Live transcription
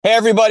Hey,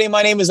 everybody,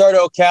 my name is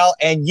Ardo Cal,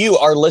 and you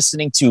are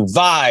listening to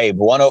Vibe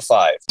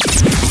 105.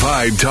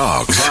 Vibe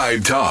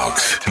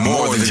Talks.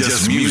 More than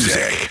just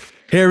music.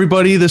 Hey,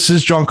 everybody, this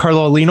is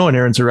Giancarlo Alino and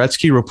Aaron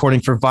Zaretsky reporting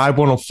for Vibe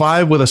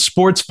 105 with a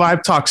Sports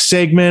Vibe Talk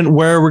segment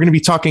where we're going to be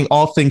talking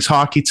all things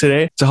hockey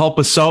today. To help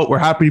us out, we're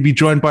happy to be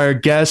joined by our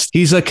guest.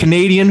 He's a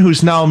Canadian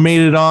who's now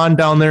made it on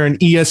down there in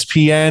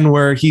ESPN,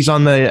 where he's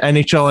on the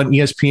NHL and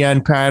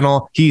ESPN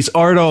panel. He's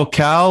Ardo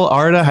Cal.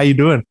 Arda, how you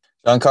doing?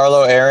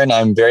 Giancarlo, Aaron,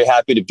 I'm very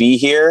happy to be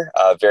here.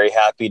 Very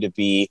happy to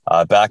be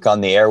back on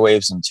the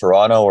airwaves in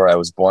Toronto, where I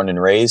was born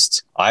and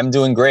raised. I'm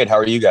doing great. How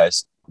are you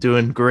guys?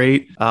 Doing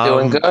great.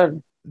 Doing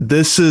good.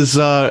 This is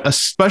a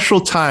special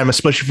time,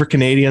 especially for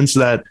Canadians,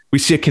 that we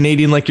see a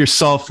Canadian like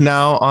yourself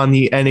now on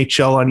the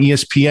NHL on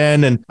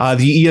ESPN, and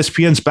the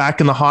ESPN's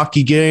back in the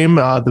hockey game,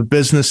 the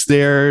business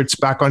there, it's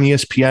back on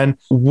ESPN.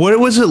 What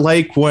was it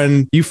like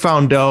when you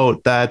found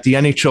out that the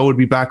NHL would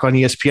be back on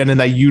ESPN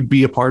and that you'd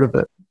be a part of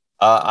it?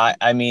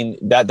 I mean,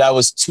 that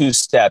was two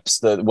steps.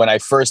 When I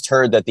first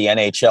heard that the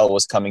NHL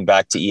was coming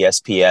back to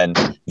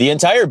ESPN, the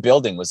entire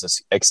building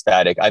was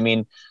ecstatic. I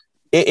mean,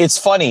 it's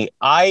funny.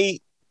 I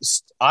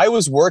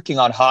was working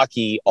on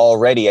hockey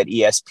already at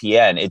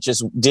ESPN. It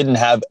just didn't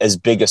have as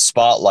big a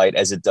spotlight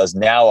as it does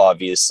now,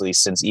 obviously,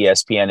 since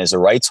ESPN is a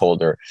rights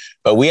holder.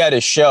 But we had a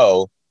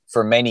show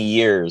for many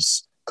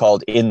years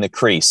called In the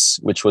Crease,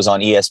 which was on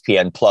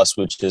ESPN Plus,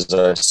 which is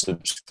a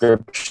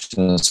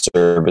subscription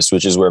service,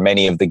 which is where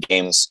many of the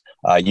games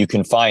you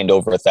can find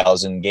over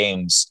 1,000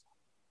 games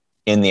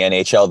in the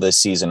NHL this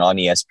season on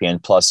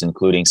ESPN Plus,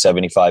 including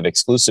 75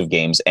 exclusive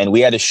games. And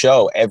we had a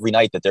show every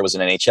night that there was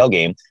an NHL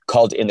game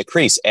called In the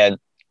Crease. And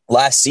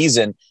last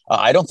season,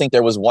 I don't think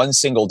there was one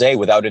single day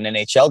without an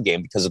NHL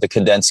game because of the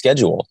condensed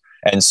schedule.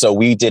 And so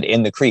we did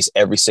In the Crease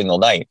every single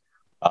night.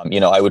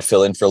 I would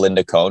fill in for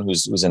Linda Cohn,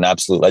 who's an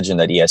absolute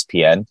legend at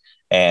ESPN.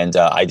 And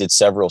I did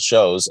several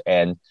shows,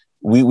 and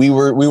we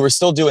were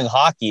still doing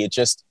hockey.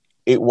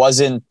 It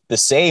wasn't the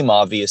same,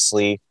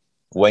 obviously,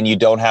 when you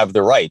don't have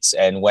the rights.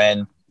 And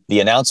when the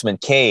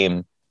announcement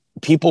came,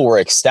 people were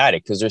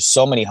ecstatic because there's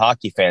so many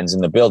hockey fans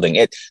in the building.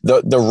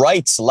 The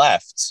rights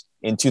left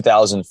in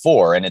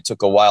 2004, and it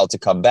took a while to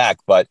come back,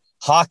 but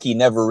hockey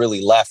never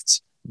really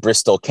left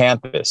Bristol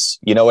campus.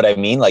 You know what I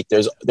mean? Like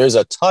there's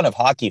a ton of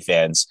hockey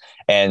fans,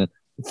 and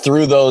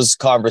through those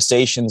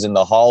conversations in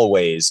the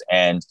hallways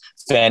and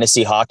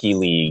fantasy hockey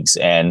leagues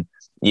and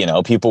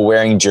people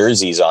wearing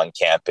jerseys on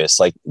campus,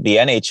 like the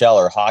NHL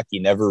or hockey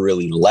never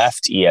really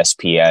left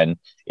ESPN.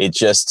 It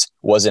just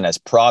wasn't as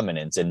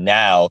prominent. And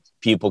now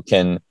people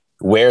can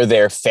wear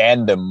their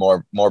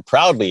fandom more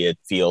proudly, it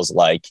feels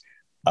like,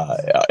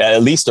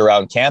 at least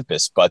around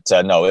campus. But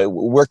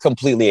we're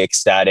completely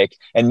ecstatic.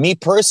 And me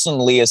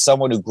personally, as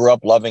someone who grew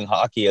up loving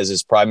hockey as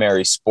his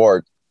primary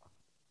sport,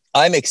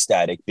 I'm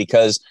ecstatic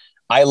because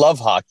I love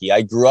hockey.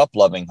 I grew up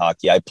loving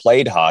hockey. I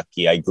played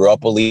hockey. I grew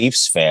up a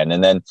Leafs fan.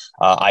 And then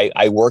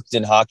I worked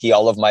in hockey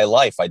all of my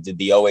life. I did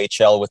the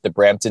OHL with the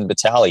Brampton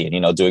Battalion,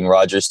 doing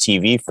Rogers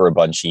TV for a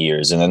bunch of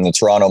years. And then the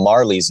Toronto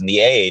Marlies in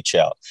the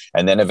AHL.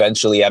 And then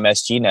eventually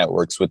MSG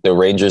Networks with the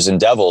Rangers and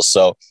Devils.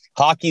 So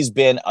hockey's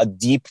been a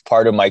deep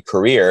part of my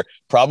career.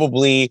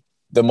 Probably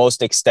the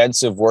most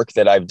extensive work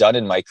that I've done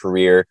in my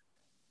career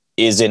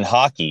is in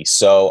hockey.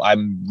 So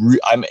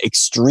I'm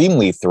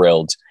extremely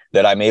thrilled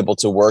that I'm able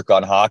to work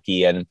on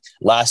hockey. And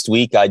last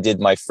week I did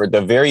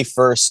the very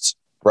first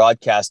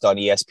broadcast on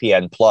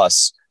ESPN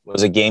Plus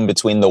was a game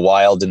between the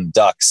Wild and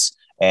Ducks.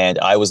 And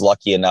I was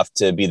lucky enough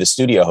to be the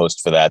studio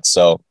host for that.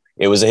 So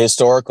it was a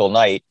historical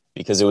night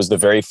because it was the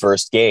very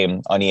first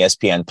game on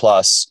ESPN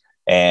Plus.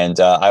 And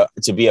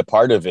to be a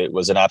part of it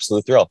was an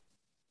absolute thrill.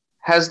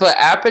 Has the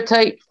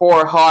appetite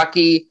for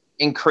hockey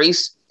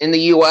increased in the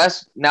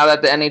U.S. now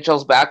that the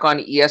NHL's back on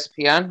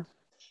ESPN?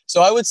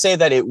 So I would say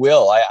that it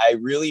will. I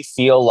really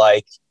feel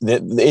like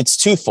it's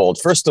twofold.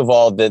 First of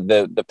all,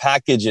 the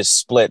package is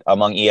split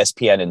among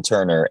ESPN and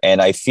Turner.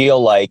 And I feel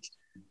like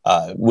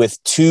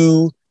with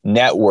two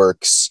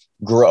networks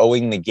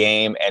growing the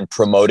game and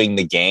promoting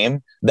the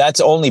game,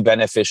 that's only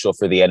beneficial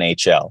for the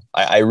NHL.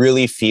 I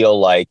really feel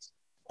like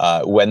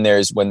when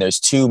there's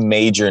two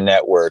major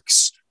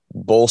networks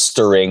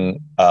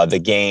bolstering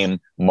the game,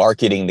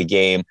 marketing the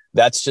game,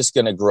 that's just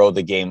going to grow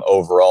the game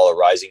overall. A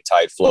rising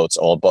tide floats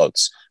all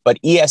boats. But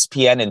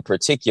ESPN in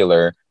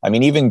particular, I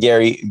mean, even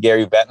Gary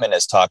Bettman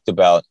has talked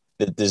about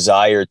the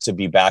desire to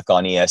be back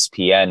on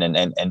ESPN.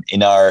 And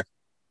in our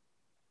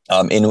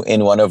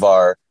in one of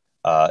our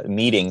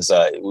meetings,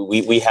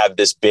 we have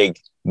this big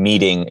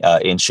meeting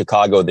in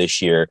Chicago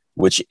this year,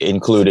 which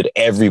included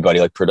everybody,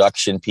 like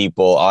production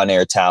people,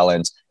 on-air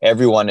talent,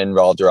 everyone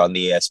involved around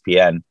the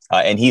ESPN.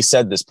 And he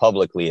said this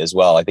publicly as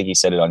well. I think he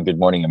said it on Good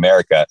Morning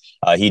America.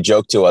 He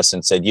joked to us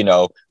and said,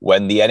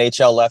 when the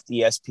NHL left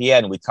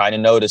ESPN, we kind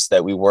of noticed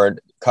that we weren't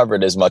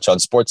covered as much on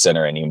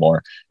SportsCenter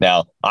anymore.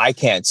 Now, I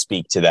can't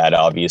speak to that,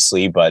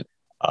 obviously, but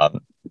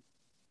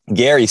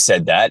Gary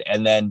said that.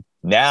 And then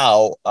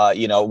now,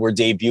 we're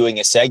debuting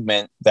a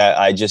segment that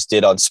I just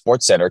did on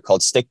SportsCenter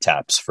called Stick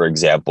Taps, for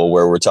example,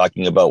 where we're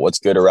talking about what's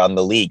good around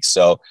the league.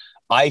 So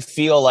I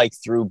feel like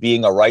through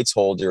being a rights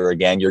holder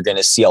again, you're going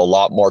to see a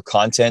lot more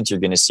content. You're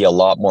going to see a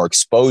lot more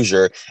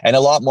exposure and a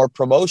lot more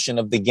promotion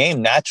of the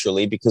game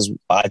naturally, because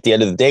at the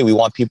end of the day, we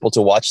want people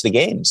to watch the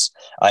games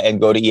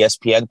and go to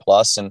ESPN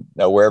Plus and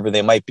wherever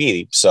they might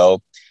be.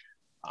 So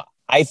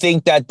I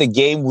think that the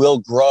game will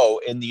grow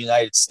in the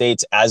United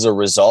States as a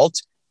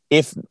result,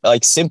 if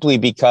like simply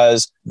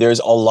because there's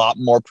a lot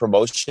more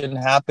promotion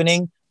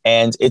happening.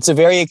 And it's a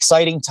very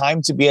exciting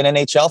time to be an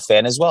NHL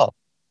fan as well.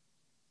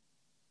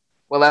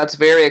 Well, that's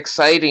very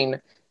exciting.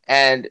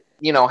 And,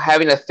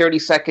 having a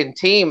 30-second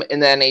team in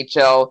the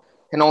NHL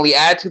can only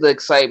add to the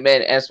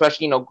excitement and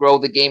especially, grow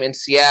the game in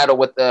Seattle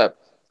with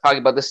talking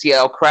about the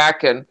Seattle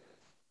Kraken.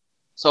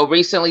 So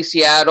recently,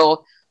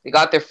 Seattle, they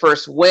got their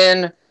first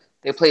win.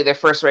 They played their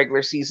first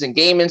regular season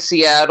game in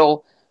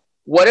Seattle.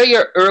 What are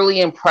your early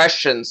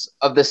impressions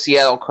of the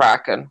Seattle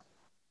Kraken?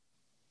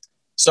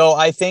 So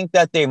I think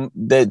that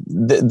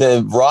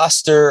the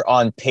roster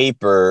on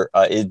paper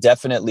is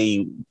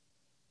definitely.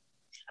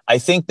 I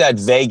think that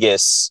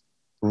Vegas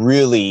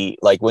really,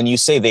 like when you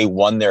say they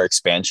won their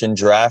expansion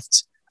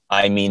draft,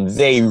 I mean,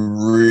 they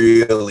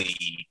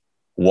really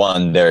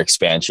won their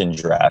expansion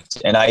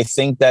draft. And I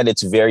think that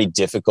it's very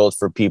difficult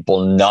for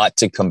people not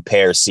to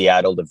compare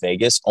Seattle to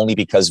Vegas, only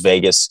because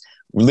Vegas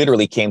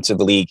literally came to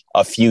the league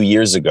a few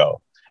years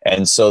ago.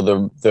 And so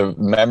the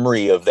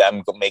memory of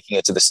them making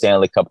it to the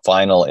Stanley Cup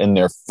final in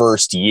their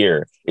first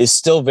year is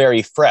still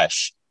very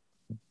fresh.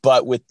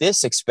 But with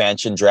this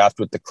expansion draft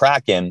with the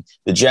Kraken,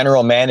 the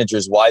general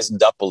managers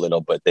wisened up a little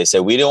bit. They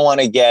said, we don't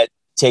want to get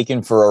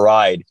taken for a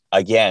ride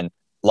again,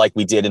 like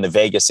we did in the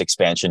Vegas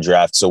expansion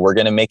draft. So we're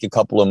going to make a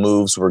couple of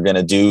moves. We're going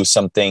to do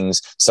some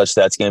things such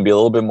that it's going to be a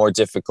little bit more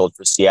difficult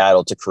for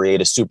Seattle to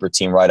create a super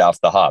team right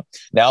off the hop.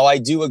 Now, I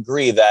do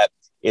agree that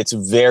it's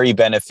very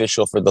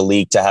beneficial for the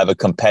league to have a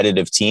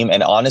competitive team.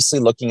 And honestly,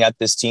 looking at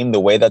this team, the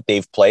way that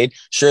they've played,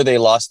 sure, they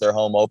lost their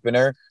home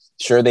opener.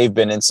 Sure, they've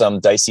been in some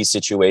dicey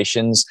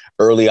situations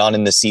early on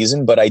in the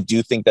season, but I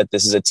do think that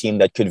this is a team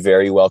that could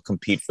very well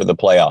compete for the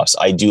playoffs.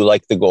 I do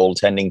like the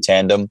goaltending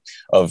tandem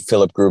of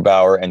Philip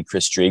Grubauer and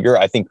Chris Driedger.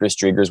 I think Chris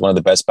Driedger is one of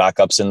the best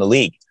backups in the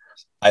league.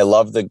 I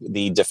love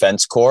the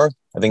defense core.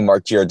 I think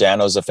Mark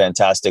Giordano is a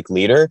fantastic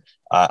leader.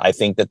 I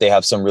think that they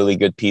have some really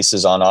good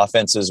pieces on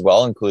offense as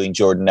well, including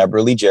Jordan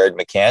Eberle, Jared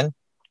McCann.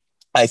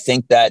 I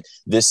think that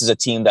this is a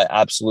team that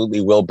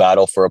absolutely will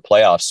battle for a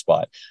playoff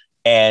spot.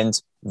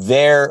 And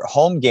their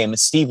home game,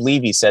 Steve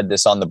Levy said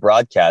this on the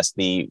broadcast,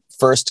 the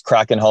first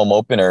Kraken home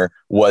opener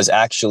was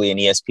actually an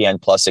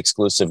ESPN Plus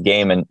exclusive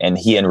game, and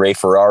he and Ray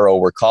Ferraro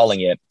were calling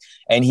it.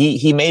 And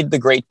he made the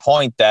great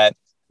point that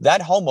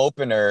home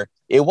opener,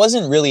 it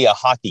wasn't really a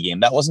hockey game.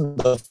 That wasn't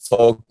the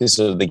focus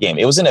of the game.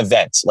 It was an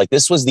event. Like,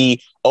 this was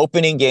the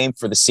opening game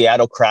for the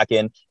Seattle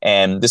Kraken,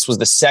 and this was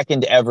the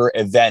second ever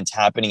event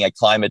happening at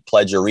Climate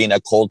Pledge Arena.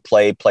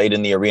 Coldplay played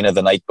in the arena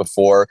the night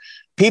before.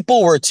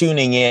 People were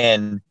tuning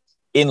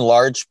in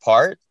large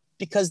part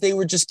because they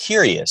were just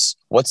curious.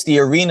 What's the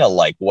arena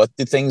like? What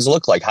do things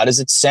look like? How does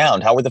it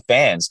sound? How are the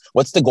fans?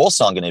 What's the goal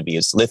song going to be?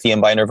 It's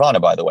Lithium by Nirvana,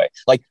 by the way.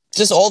 Like,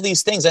 just all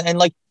these things. And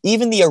like,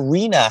 even the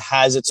arena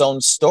has its own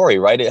story,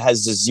 right? It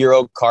has a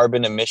zero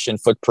carbon emission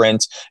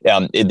footprint.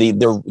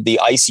 The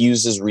ice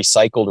uses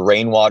recycled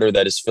rainwater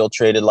that is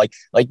filtrated. Like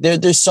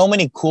there's so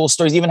many cool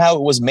stories. Even how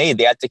it was made,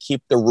 they had to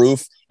keep the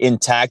roof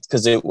intact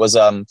because it was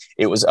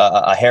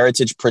a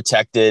heritage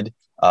protected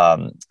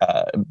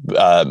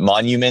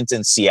monument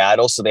in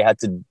Seattle, so they had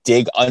to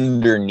dig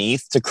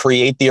underneath to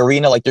create the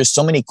arena. Like, there's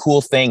so many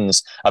cool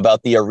things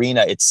about the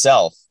arena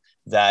itself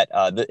that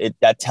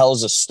that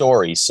tells a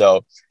story.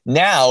 So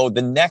now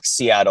the next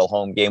Seattle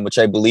home game, which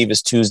I believe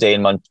is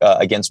Tuesday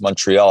against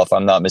Montreal, if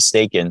I'm not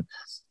mistaken,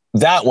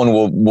 that one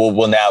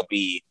will now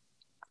be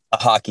a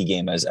hockey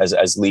game,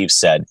 as Leaf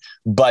said.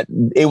 But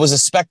it was a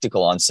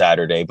spectacle on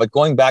Saturday. But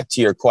going back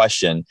to your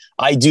question,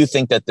 I do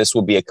think that this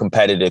will be a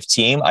competitive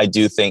team. I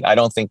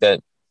don't think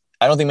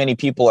many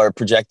people are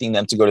projecting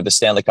them to go to the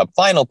Stanley Cup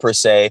final per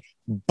se,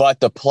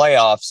 but the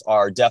playoffs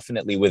are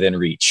definitely within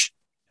reach.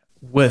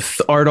 With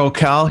Ardo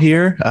Cal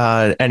here,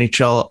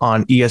 NHL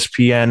on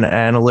ESPN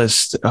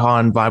analyst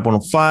on Vibe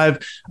 105.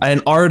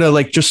 And Arda,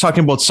 like, just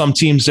talking about some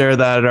teams there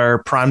that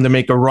are primed to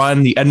make a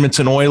run. The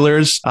Edmonton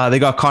Oilers, they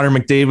got Connor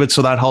McDavid,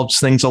 so that helps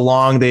things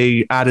along.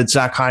 They added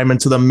Zach Hyman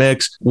to the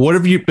mix. What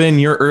have been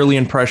your early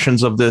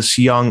impressions of this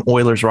young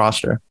Oilers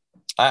roster?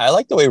 I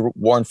like the way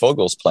Warren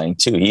Fogel's playing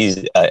too.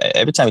 He's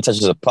every time he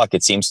touches a puck,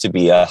 it seems to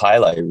be a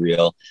highlight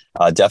reel.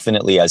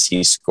 Definitely as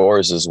he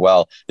scores as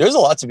well. There's a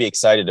lot to be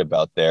excited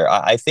about there.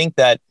 I think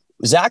that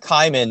Zach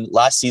Hyman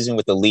last season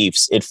with the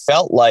Leafs, it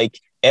felt like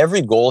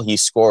every goal he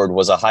scored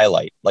was a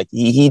highlight. Like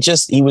he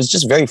was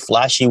just very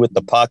flashy with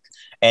the puck.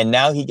 And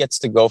now he gets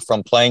to go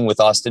from playing with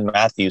Austin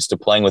Matthews to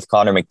playing with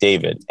Connor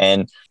McDavid.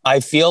 And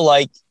I feel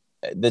like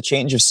the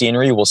change of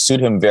scenery will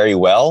suit him very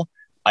well.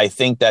 I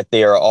think that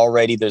there's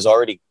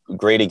already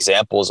great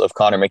examples of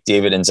Connor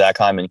McDavid and Zach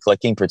Hyman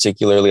clicking,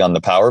 particularly on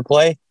the power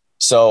play.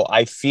 So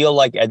I feel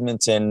like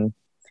Edmonton,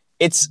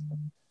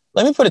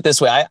 let me put it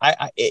this way.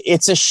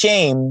 It's a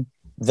shame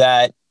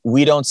that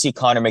we don't see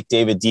Connor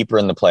McDavid deeper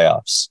in the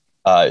playoffs.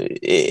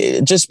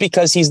 Just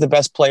because he's the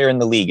best player in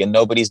the league, and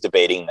nobody's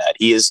debating that.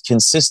 He is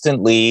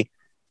consistently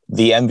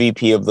the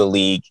MVP of the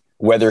league,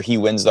 whether he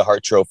wins the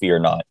Hart Trophy or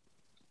not.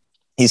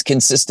 He's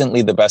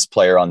consistently the best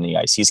player on the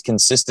ice. He's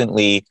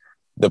consistently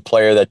the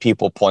player that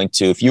people point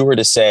to. If you were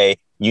to say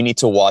you need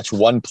to watch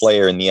one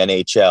player in the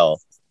NHL,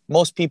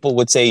 most people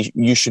would say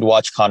you should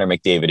watch Connor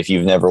McDavid if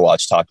you've never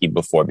watched hockey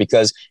before,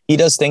 because he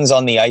does things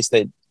on the ice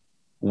that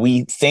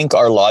we think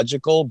are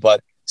logical,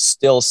 but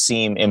still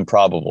seem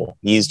improbable.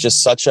 He's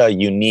just such a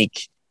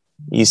unique,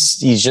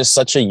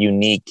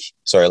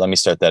 sorry, let me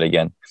start that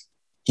again.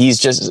 He's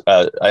just,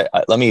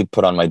 let me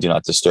put on my do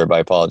not disturb. I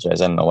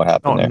apologize. I don't know what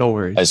happened there. No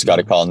worries. I just got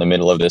a call in the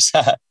middle of this.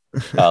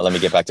 Let me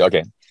get back to,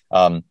 okay.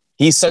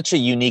 He's such a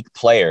unique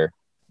player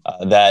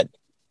that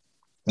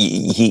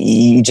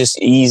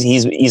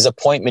he's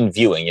appointment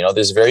viewing. You know,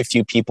 there's very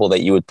few people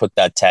that you would put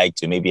that tag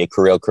to. Maybe a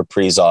Kirill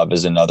Kaprizov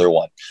is another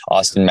one.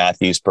 Austin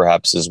Matthews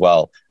perhaps as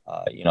well.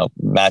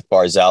 Matt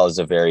Barzal is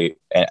a very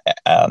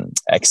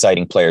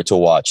exciting player to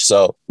watch.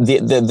 So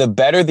the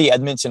better the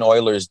Edmonton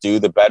Oilers do,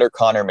 the better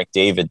Connor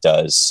McDavid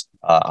does.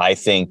 I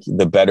think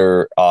the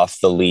better off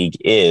the league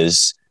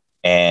is.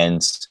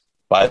 And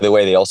by the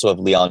way, they also have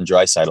Leon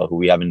Draisaitl, who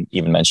we haven't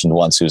even mentioned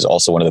once, who's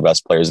also one of the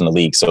best players in the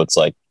league. So it's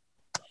like,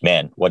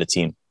 man, what a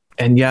team.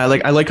 And yeah,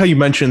 like I like how you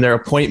mentioned their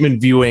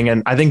appointment viewing,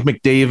 and I think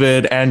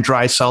McDavid and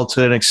Draisaitl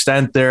to an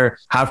extent there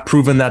have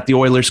proven that the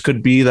Oilers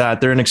could be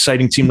that. They're an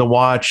exciting team to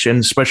watch, and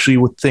especially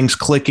with things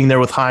clicking there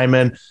with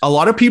Hyman. A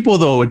lot of people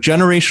though, with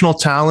generational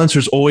talents,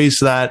 there's always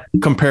that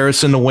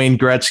comparison to Wayne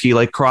Gretzky.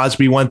 Like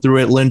Crosby went through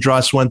it,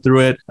 Lindros went through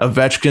it,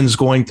 Ovechkin's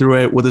going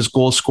through it with his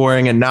goal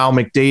scoring, and now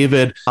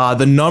McDavid.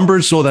 The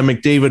numbers though that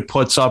McDavid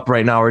puts up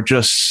right now are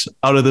just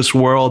out of this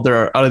world.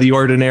 They're out of the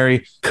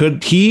ordinary.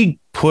 Could he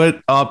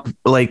put up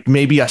like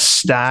maybe a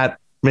stat,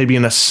 maybe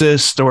an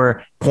assist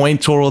or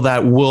point total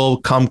that will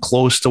come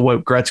close to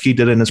what Gretzky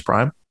did in his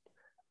prime?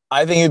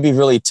 I think it'd be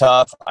really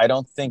tough. I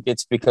don't think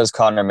it's because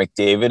Connor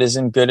McDavid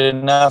isn't good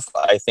enough.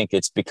 I think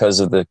it's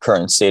because of the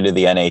current state of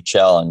the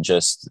NHL and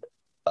just,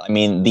 I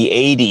mean, the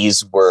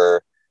 80s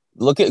were,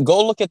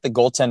 go look at the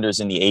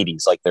goaltenders in the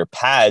 80s. Like their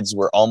pads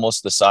were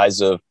almost the size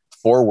of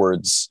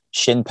forwards'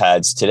 shin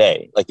pads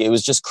today. Like it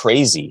was just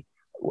crazy.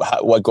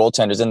 What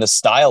goaltenders, and the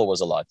style was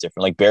a lot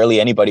different. Like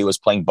barely anybody was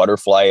playing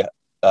butterfly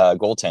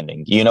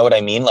goaltending. You know what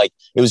I mean? Like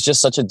it was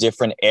just such a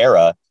different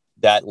era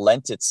that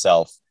lent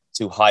itself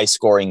to high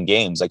scoring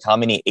games. Like how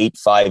many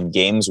 8-5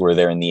 games were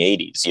there in the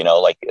 80s, you know,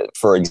 like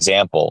for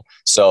example.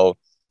 So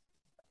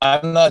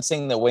I'm not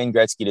saying that Wayne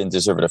Gretzky didn't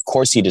deserve it. Of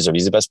course he deserved it.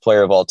 He's the best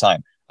player of all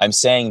time. I'm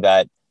saying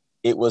that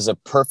it was a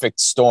perfect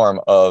storm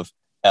of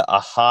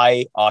a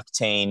high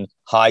octane,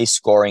 high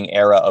scoring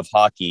era of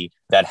hockey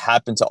that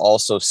happened to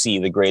also see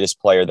the greatest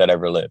player that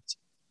ever lived.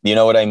 You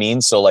know what I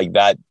mean? So like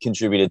that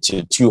contributed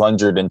to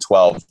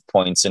 212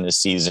 points in a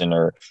season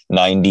or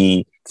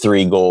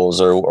 93 goals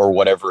or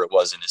whatever it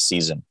was in a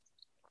season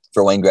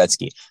for Wayne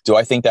Gretzky. Do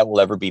I think that will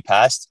ever be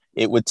passed?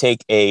 It would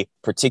take a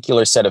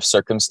particular set of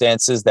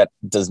circumstances that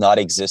does not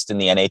exist in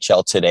the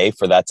NHL today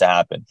for that to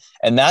happen.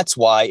 And that's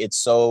why it's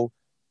so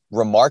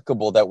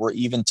remarkable that we're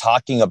even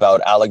talking about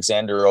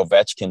Alexander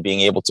Ovechkin being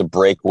able to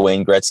break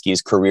Wayne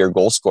Gretzky's career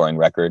goal scoring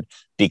record,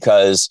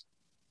 because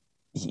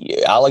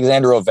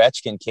Alexander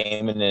Ovechkin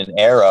came in an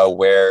era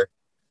where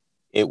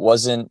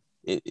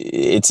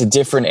it's a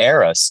different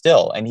era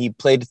still. And he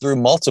played through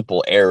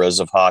multiple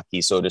eras of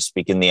hockey, so to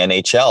speak, in the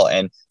NHL.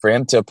 And for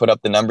him to put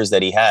up the numbers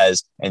that he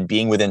has and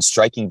being within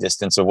striking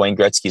distance of Wayne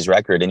Gretzky's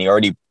record, and he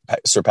already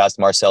surpassed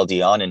Marcel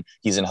Dion, and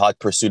he's in hot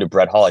pursuit of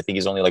Brett Hull. I think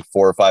he's only like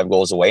 4 or 5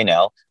 goals away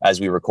now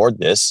as we record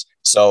this.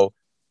 So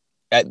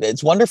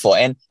it's wonderful.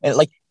 And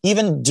like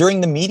even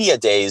during the media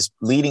days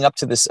leading up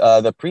to this,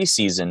 the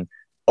preseason,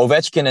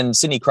 Ovechkin and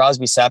Sidney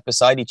Crosby sat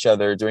beside each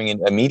other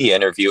during a media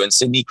interview, and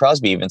Sidney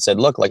Crosby even said,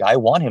 look, like I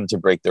want him to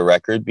break the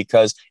record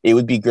because it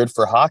would be good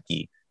for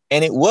hockey.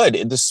 And it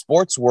would. The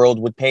sports world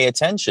would pay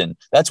attention.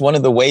 That's one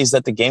of the ways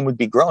that the game would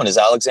be grown, is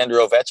Alexander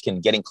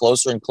Ovechkin getting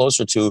closer and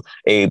closer to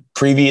a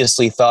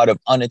previously thought of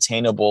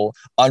unattainable,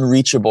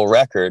 unreachable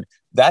record.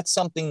 That's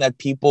something that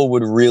people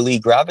would really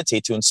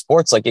gravitate to in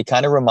sports. Like it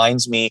kind of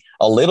reminds me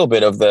a little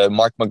bit of the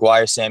Mark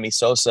McGuire, Sammy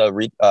Sosa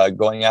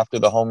going after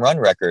the home run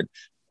record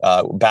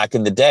back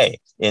in the day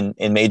in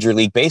Major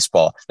League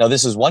Baseball. Now,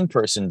 this is one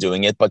person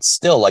doing it, but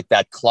still like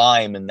that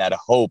climb and that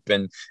hope.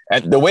 And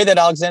the way that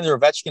Alexander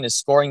Ovechkin is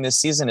scoring this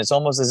season, it's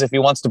almost as if he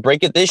wants to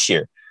break it this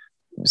year.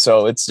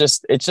 So it's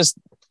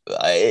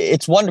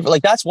wonderful.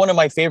 Like that's one of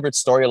my favorite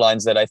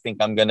storylines that I think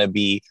I'm going to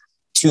be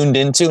tuned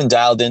into and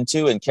dialed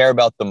into and care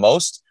about the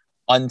most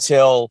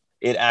until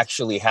it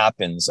actually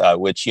happens,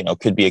 which, you know,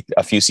 could be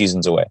a few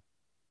seasons away.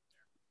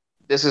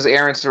 This is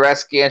Aaron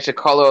Zaretsky and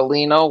Chicolo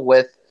Alino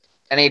with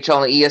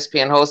NHL and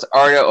ESPN host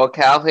Arda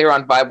Ocal here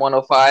on Vibe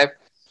 105.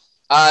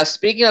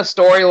 Speaking of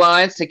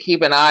storylines to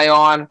keep an eye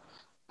on,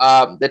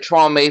 the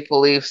Toronto Maple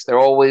Leafs, they're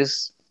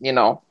always, you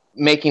know,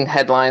 making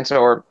headlines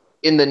or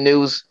in the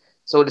news,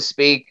 so to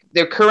speak.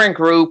 Their current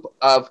group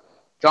of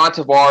John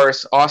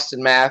Tavares,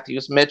 Austin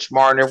Matthews, Mitch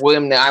Marner,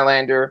 William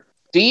Nylander.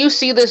 Do you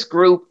see this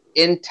group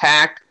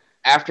intact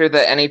after the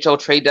NHL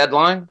trade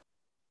deadline?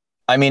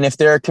 I mean, if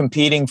they're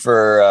competing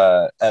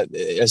for,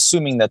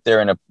 assuming that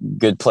they're in a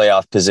good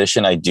playoff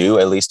position, I do,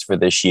 at least for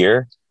this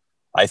year.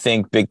 I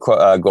think big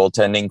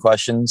goaltending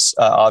questions,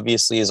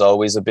 obviously, is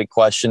always a big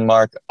question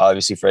mark.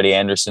 Obviously, Freddie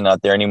Anderson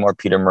not there anymore.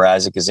 Peter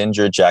Mrazek is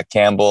injured. Jack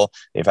Campbell,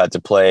 they've had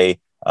to play,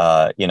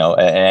 an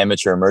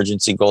amateur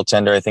emergency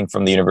goaltender, I think,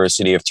 from the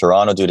University of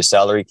Toronto due to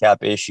salary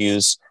cap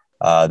issues.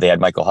 They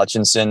had Michael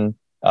Hutchinson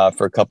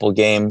for a couple of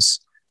games.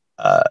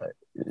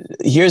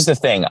 Here's the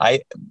thing.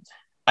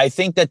 I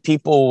think that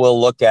people will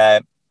look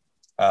at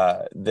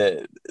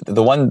the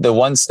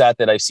one stat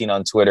that I've seen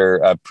on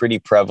Twitter, pretty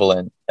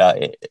prevalent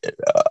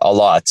a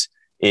lot,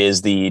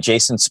 is the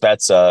Jason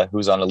Spezza,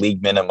 who's on a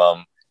league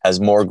minimum, has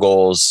more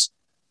goals.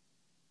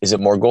 Is it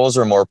more goals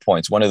or more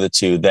points? One of the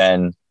two.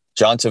 Than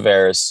John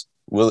Tavares,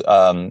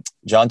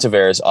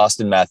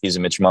 Austin Matthews,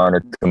 and Mitch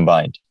Marner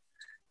combined.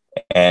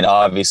 And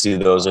obviously,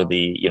 those are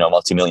the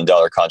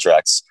multi-million-dollar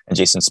contracts, and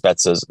Jason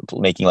Spezza's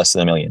making less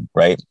than $1 million,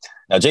 right?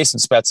 Now, Jason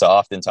Spezza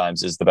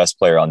oftentimes is the best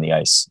player on the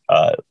ice.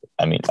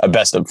 A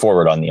best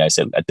forward on the ice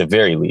at the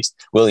very least.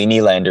 Willie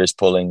Nylander is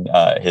pulling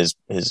his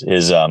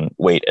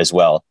weight as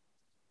well.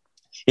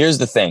 Here's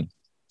the thing: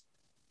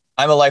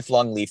 I'm a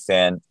lifelong Leaf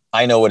fan.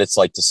 I know what it's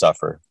like to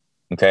suffer.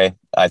 Okay,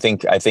 I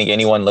think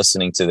anyone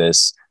listening to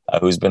this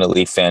who's been a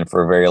Leaf fan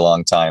for a very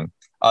long time,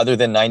 other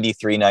than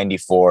 93,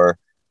 94,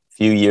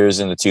 few years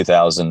in the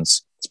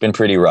 2000s, it's been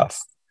pretty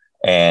rough.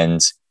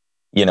 And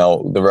the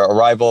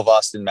arrival of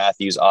Austin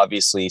Matthews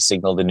obviously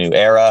signaled a new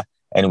era,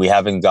 and we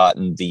haven't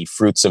gotten the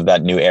fruits of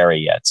that new era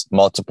yet.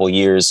 Multiple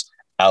years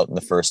out in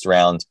the first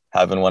round,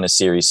 haven't won a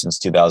series since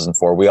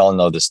 2004. We all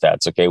know the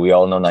stats, okay? We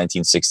all know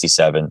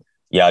 1967,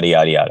 yada,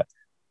 yada, yada.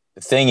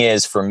 The thing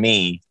is, for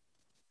me,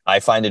 I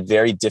find it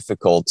very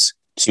difficult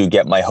to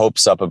get my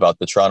hopes up about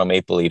the Toronto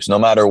Maple Leafs, no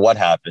matter what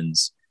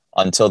happens,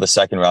 until the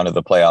second round of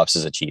the playoffs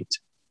is achieved.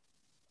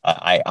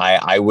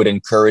 I would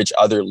encourage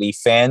other Leaf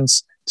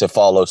fans to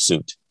follow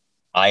suit.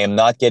 I am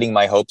not getting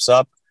my hopes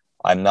up.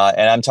 I'm not,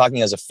 and I'm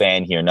talking as a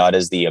fan here, not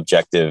as the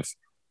objective.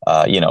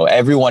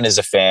 Everyone is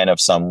a fan of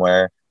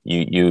somewhere.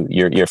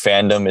 Your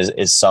fandom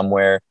is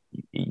somewhere.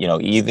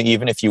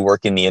 Even if you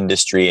work in the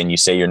industry and you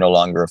say you're no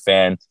longer a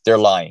fan, they're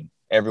lying.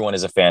 Everyone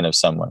is a fan of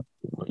someone.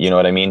 You know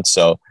what I mean?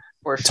 So,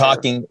 for sure.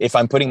 if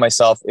I'm putting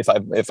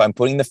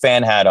the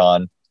fan hat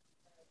on,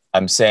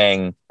 I'm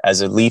saying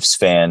as a Leafs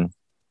fan,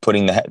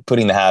 putting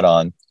the hat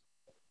on,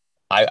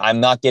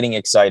 I'm not getting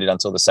excited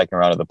until the second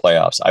round of the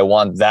playoffs. I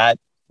want that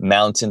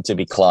mountain to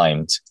be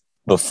climbed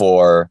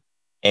before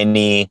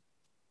any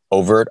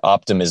overt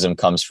optimism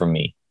comes from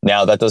me.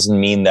 Now, that doesn't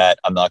mean that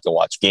I'm not going to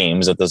watch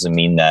games. That doesn't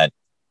mean that,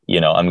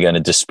 I'm going to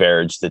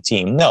disparage the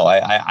team. No,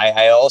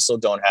 I also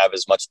don't have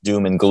as much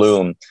doom and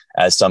gloom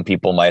as some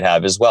people might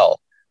have as well.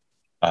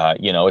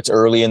 It's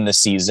early in the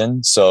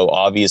season, so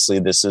obviously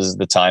this is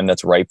the time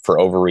that's ripe for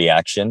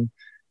overreaction.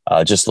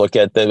 Just look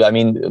at the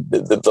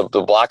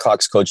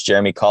Blackhawks coach,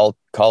 Jeremy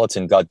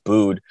Colleton, got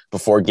booed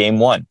before game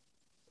one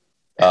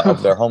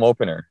of their home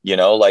opener.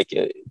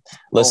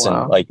 Listen,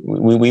 wow.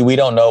 We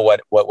don't know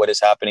what is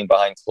happening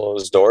behind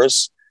closed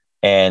doors.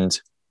 And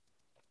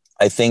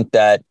I think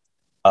that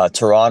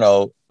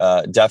Toronto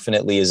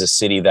definitely is a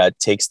city that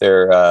takes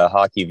their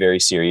hockey very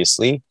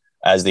seriously,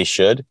 as they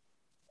should.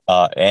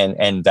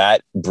 And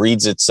that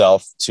breeds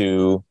itself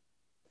to,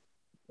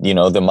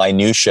 the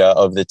minutia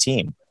of the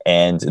team.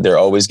 And they're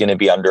always going to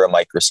be under a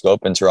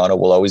microscope, and Toronto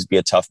will always be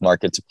a tough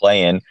market to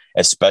play in,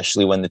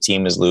 especially when the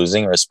team is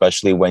losing, or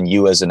especially when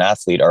you as an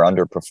athlete are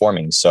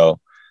underperforming. So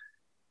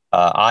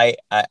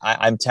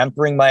I'm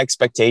tempering my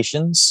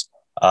expectations,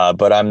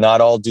 but I'm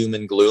not all doom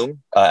and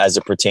gloom as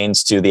it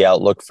pertains to the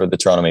outlook for the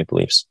Toronto Maple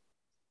Leafs.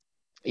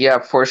 Yeah,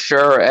 for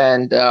sure.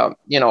 And,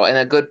 in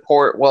a good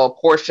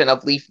portion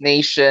of Leaf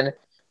Nation,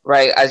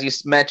 right, as you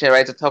mentioned,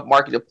 right, it's a tough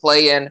market to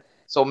play in.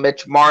 So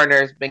Mitch Marner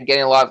has been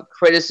getting a lot of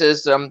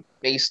criticism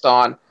based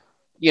on,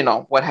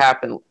 what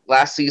happened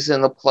last season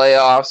in the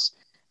playoffs,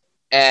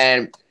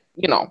 and,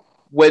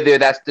 whether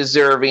that's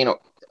deserving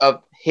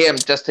of him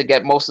just to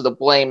get most of the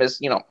blame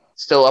is,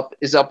 still up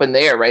in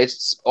the air, right?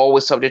 It's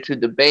always subject to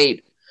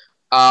debate.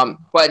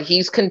 But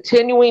he's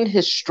continuing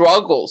his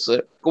struggles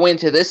going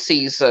into this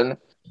season.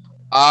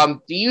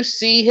 Do you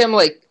see him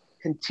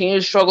continue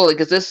to struggle?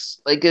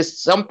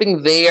 Is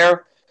something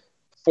there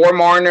for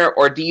Marner,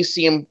 or do you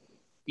see him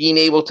being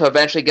able to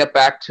eventually get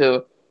back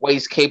to what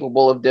he's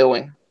capable of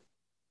doing?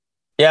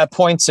 Yeah,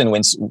 points and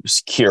wins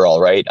cure all,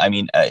 right? I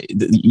mean,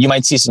 you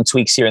might see some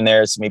tweaks here and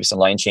there, maybe some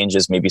line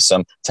changes, maybe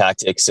some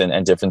tactics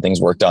and different things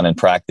worked on in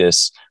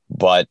practice.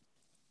 But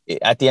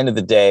at the end of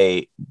the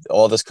day,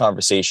 all this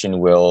conversation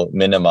will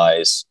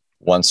minimize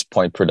once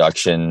point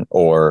production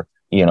or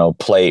the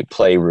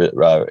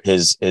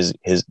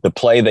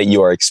play that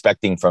you are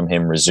expecting from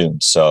him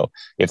resumes. So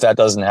if that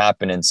doesn't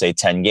happen in, say,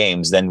 10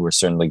 games, then we're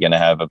certainly going to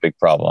have a big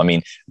problem. I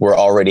mean, we're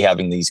already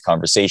having these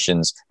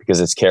conversations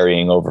because it's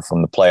carrying over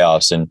from the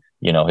playoffs, and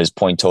his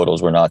point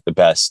totals were not the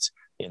best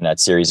in that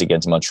series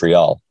against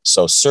Montreal.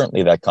 So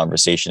certainly that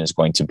conversation is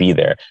going to be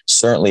there.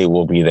 Certainly it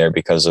will be there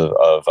because of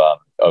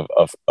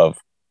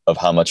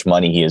how much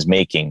money he is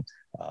making.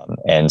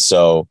 And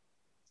so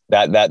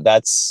that's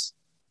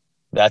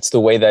the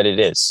way that it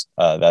is,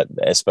 that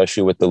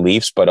especially with the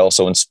Leafs, but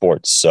also in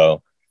sports.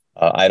 So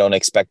I don't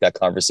expect that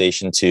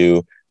conversation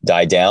to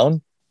die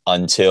down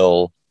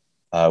until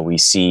we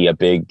see a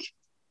big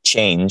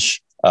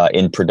change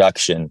in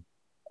production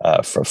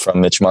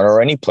from Mitch Marner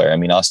or any player. I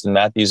mean, Austin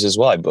Matthews as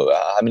well.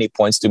 How many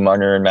points do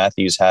Marner and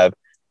Matthews have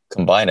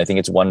combined? I think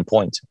it's 1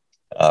 point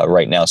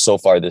right now so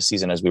far this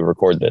season as we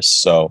record this.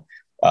 So,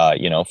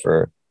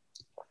 for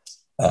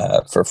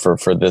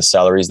the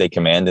salaries they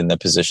command and the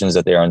positions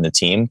that they are on the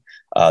team,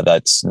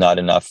 that's not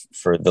enough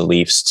for the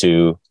Leafs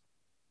to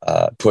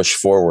push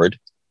forward.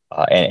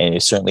 And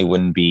it certainly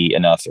wouldn't be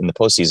enough in the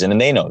postseason. And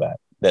they know that.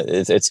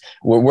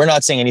 We're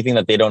not saying anything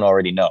that they don't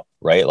already know,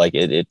 right? Like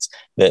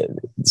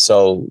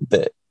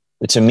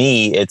to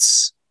me,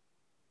 it's,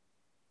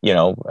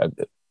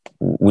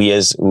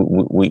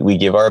 we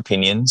give our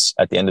opinions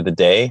at the end of the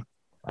day.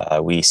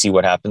 We see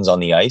what happens on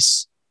the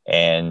ice,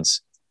 and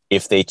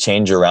if they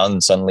change around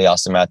and suddenly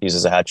Austin Matthews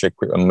has a hat trick,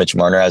 Mitch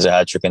Marner has a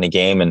hat trick in a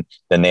game, and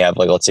then they have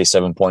let's say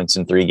 7 points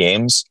in 3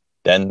 games,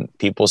 then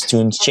people's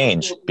tunes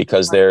change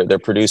because they're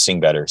producing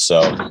better.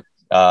 So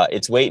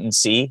it's wait and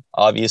see,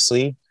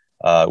 obviously,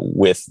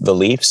 with the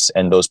Leafs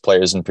and those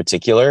players in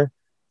particular.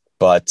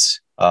 But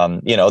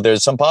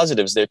there's some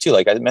positives there too.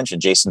 Like I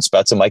mentioned, Jason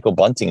Spezza, Michael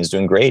Bunting is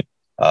doing great.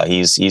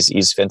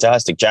 He's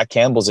fantastic. Jack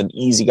Campbell's an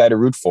easy guy to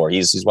root for.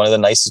 He's one of the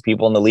nicest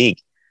people in the league.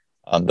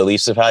 The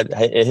Leafs have had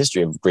a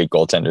history of great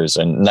goaltenders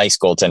and nice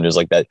goaltenders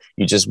like that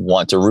you just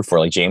want to root for.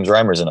 Like James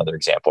Reimer is another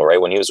example,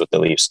 right? When he was with the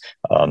Leafs,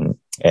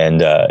 and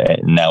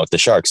now with the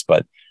Sharks.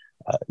 But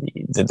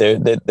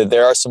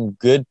there are some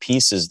good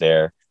pieces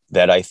there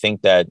that I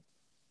think that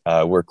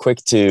we're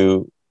quick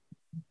to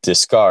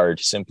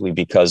discard simply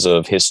because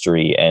of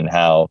history and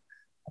how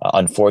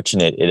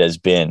unfortunate it has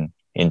been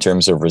in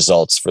terms of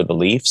results for the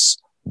Leafs.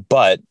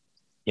 But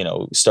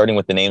starting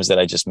with the names that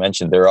I just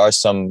mentioned, there are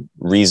some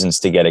reasons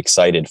to get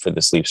excited for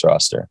this Leafs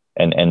roster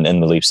and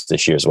the Leafs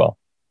this year as well.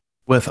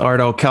 With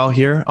Arda Ocal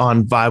here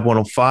on Vibe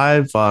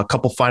 105. A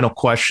couple final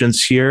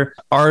questions here.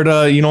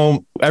 Arda,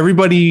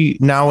 everybody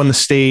now in the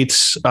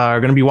States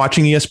are going to be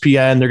watching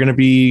ESPN. They're going to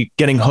be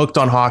getting hooked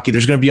on hockey.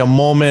 There's going to be a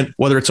moment,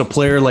 whether it's a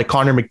player like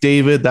Connor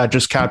McDavid that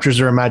just captures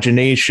their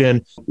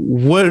imagination.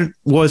 What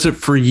was it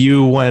for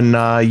you when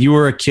you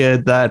were a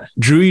kid that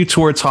drew you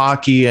towards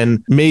hockey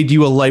and made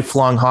you a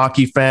lifelong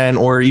hockey fan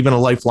or even a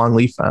lifelong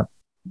Leaf fan?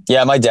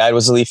 Yeah, my dad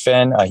was a Leaf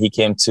fan. He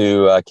came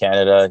to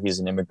Canada. He's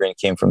an immigrant,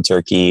 came from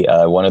Turkey.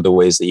 One of the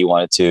ways that he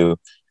wanted to,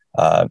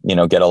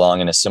 get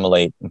along and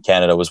assimilate in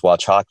Canada was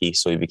watch hockey.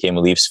 So he became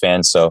a Leafs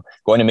fan. So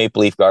going to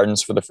Maple Leaf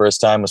Gardens for the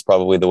first time was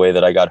probably the way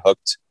that I got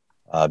hooked.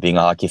 Being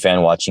a hockey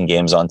fan, watching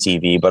games on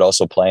TV, but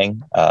also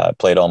playing.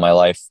 Played all my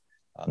life.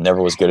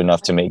 Never was good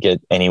enough to make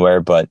it anywhere,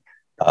 but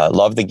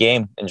love the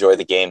game, enjoy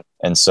the game.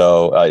 And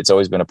so it's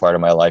always been a part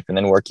of my life. And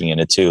then working in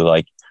it too.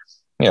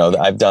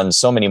 I've done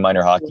so many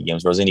minor hockey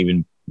games where I wasn't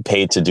even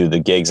paid to do the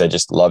gigs. I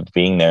just loved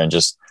being there and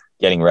just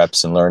getting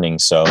reps and learning.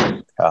 So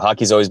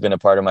hockey's always been a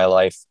part of my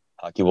life.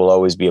 Hockey will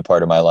always be a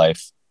part of my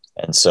life.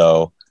 And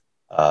so,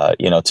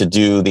 to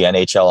do the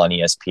NHL on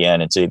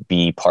ESPN and to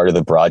be part of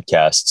the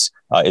broadcasts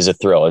is a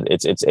thrill.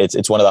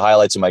 It's one of the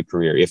highlights of my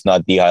career, if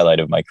not the highlight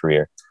of my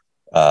career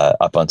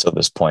up until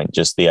this point.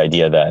 Just the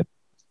idea that,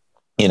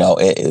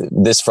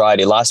 last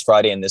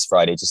Friday and this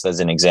Friday, just as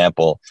an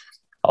example,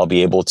 I'll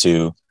be able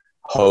to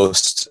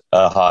host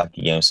a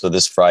hockey game. So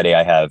this Friday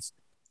I have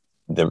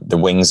the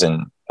Wings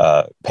and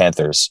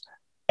Panthers,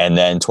 and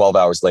then 12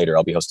 hours later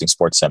I'll be hosting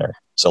SportsCenter.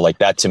 So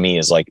that to me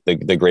is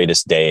the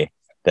greatest day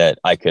that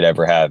I could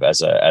ever have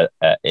as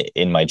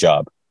in my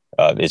job.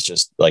 It's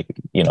just with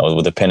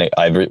the pin,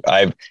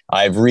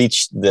 I've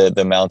reached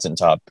the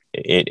mountaintop.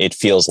 It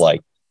feels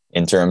like,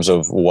 in terms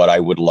of what I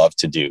would love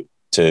to do,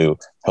 to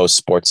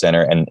host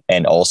SportsCenter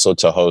and also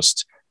to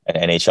host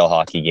an NHL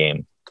hockey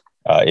game.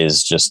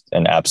 Is just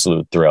an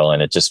absolute thrill,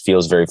 and it just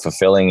feels very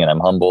fulfilling, and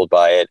I'm humbled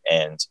by it.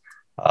 And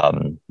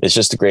it's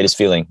just the greatest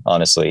feeling,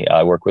 honestly.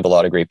 I work with a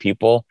lot of great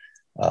people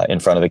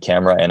in front of the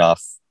camera and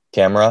off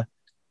camera,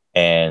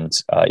 and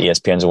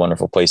ESPN is a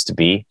wonderful place to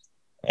be.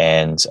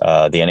 And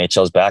the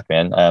NHL is back,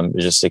 man. I'm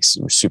just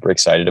super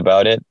excited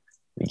about it.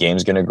 The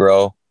game's going to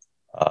grow.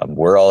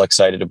 We're all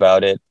excited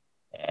about it,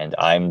 and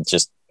I'm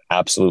just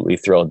absolutely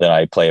thrilled that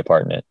I play a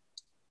part in it.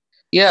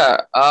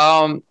 Yeah.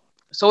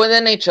 So in the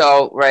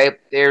NHL, right,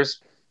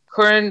 there's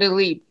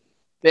currently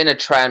been a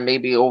trend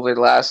maybe over the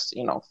last,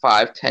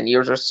 5-10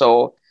 years or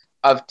so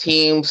of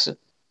teams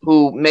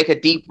who make a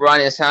deep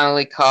run in the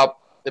Stanley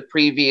Cup the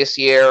previous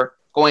year,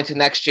 going to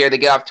next year, they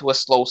get off to a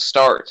slow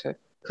start.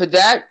 Could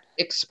that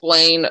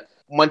explain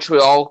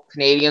Montreal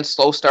Canadiens'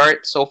 slow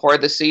start so far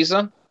this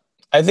season?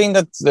 I think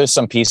that there's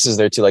some pieces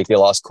there too. Like they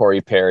lost Corey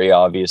Perry,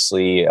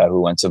 obviously,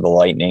 who went to the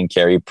Lightning.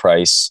 Carey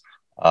Price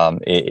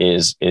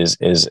is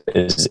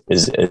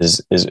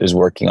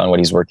working on what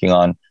he's working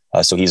on.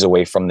 So he's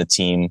away from the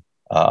team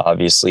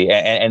obviously.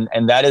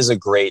 And that is a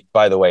great,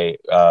 by the way,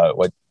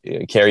 what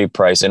Carey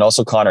Price and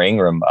also Connor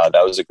Ingram,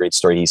 that was a great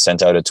story. He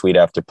sent out a tweet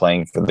after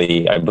playing for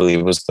I believe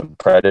it was the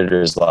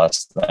Predators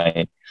last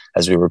night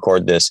as we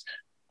record this,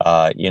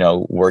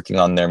 working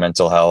on their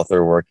mental health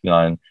or working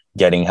on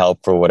getting help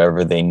for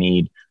whatever they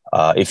need.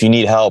 If you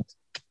need help,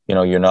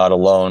 you're not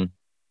alone.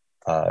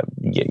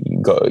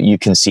 You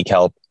can seek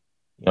help,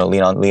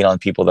 lean on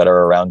people that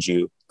are around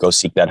you, go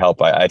seek that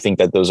help. I think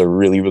that those are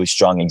really, really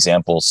strong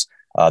examples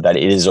that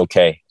it is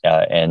okay.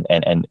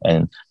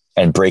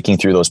 And breaking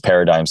through those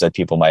paradigms that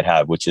people might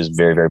have, which is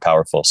very, very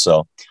powerful.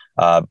 So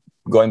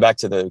going back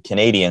to the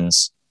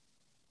Canadians,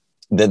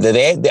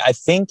 I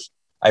think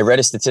I read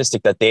a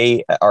statistic that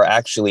they are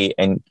actually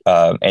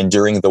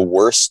enduring the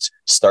worst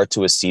start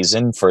to a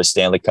season for a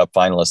Stanley Cup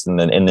finalist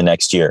in the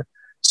next year.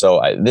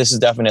 So this is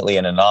definitely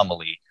an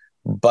anomaly.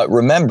 But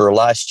remember,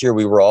 last year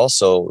we were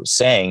also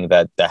saying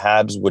that the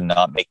Habs would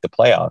not make the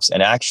playoffs.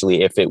 And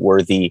actually, if it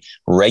were the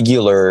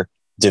regular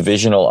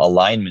divisional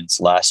alignments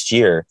last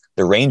year,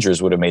 the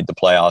Rangers would have made the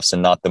playoffs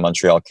and not the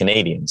Montreal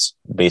Canadiens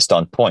based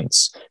on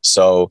points.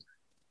 So,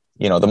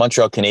 the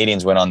Montreal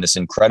Canadiens went on this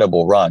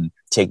incredible run,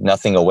 take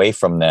nothing away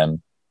from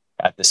them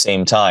at the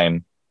same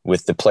time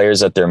with the players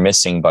that they're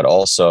missing, but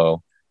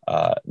also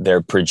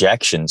their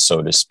projections,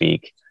 so to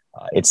speak.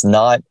 It's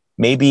not,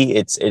 maybe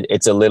it's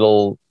a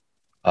little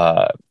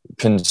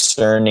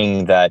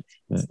concerning that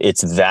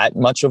it's that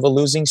much of a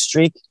losing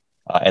streak.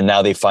 And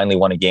now they finally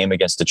won a game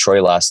against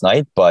Detroit last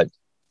night. But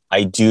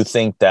I do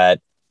think that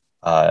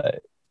I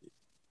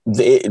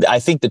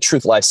think the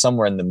truth lies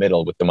somewhere in the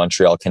middle with the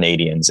Montreal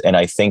Canadiens. And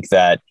I think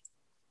that,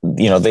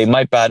 they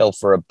might battle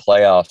for a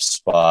playoff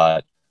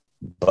spot,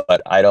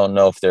 but I don't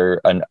know if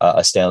they're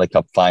a Stanley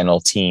Cup final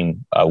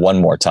team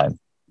one more time.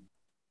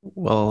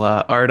 Well,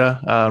 Arda,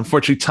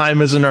 unfortunately,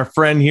 time isn't our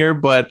friend here,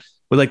 but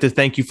we'd like to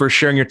thank you for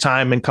sharing your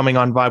time and coming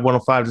on Vibe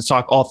 105 to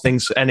talk all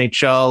things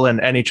NHL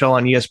and NHL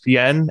on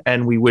ESPN.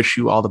 And we wish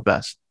you all the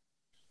best.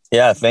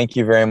 Yeah, thank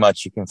you very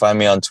much. You can find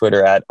me on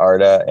Twitter at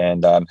Arda,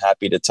 and I'm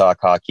happy to talk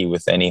hockey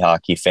with any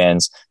hockey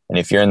fans. And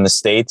if you're in the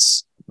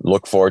States,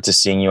 look forward to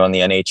seeing you on the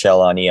NHL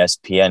on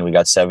ESPN. We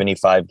got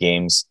 75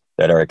 games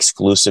that are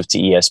exclusive to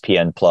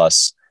ESPN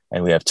Plus,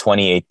 and we have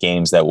 28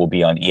 games that will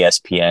be on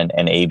ESPN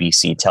and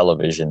ABC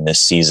television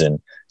this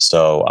season.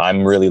 So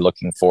I'm really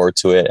looking forward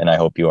to it, and I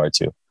hope you are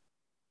too.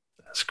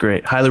 That's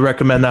great. Highly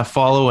recommend that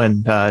follow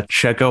and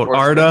check out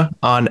Arda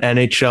on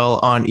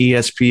NHL on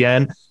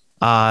ESPN.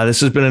 This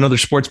has been another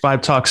Sports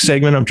Vibe Talk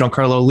segment. I'm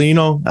Giancarlo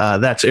Lino.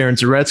 That's Aaron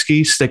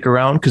Zaretsky. Stick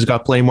around because we've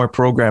got plenty more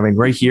programming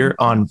right here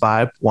on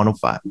Vibe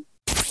 105.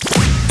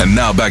 And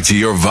now back to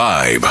your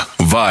Vibe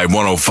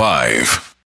 105.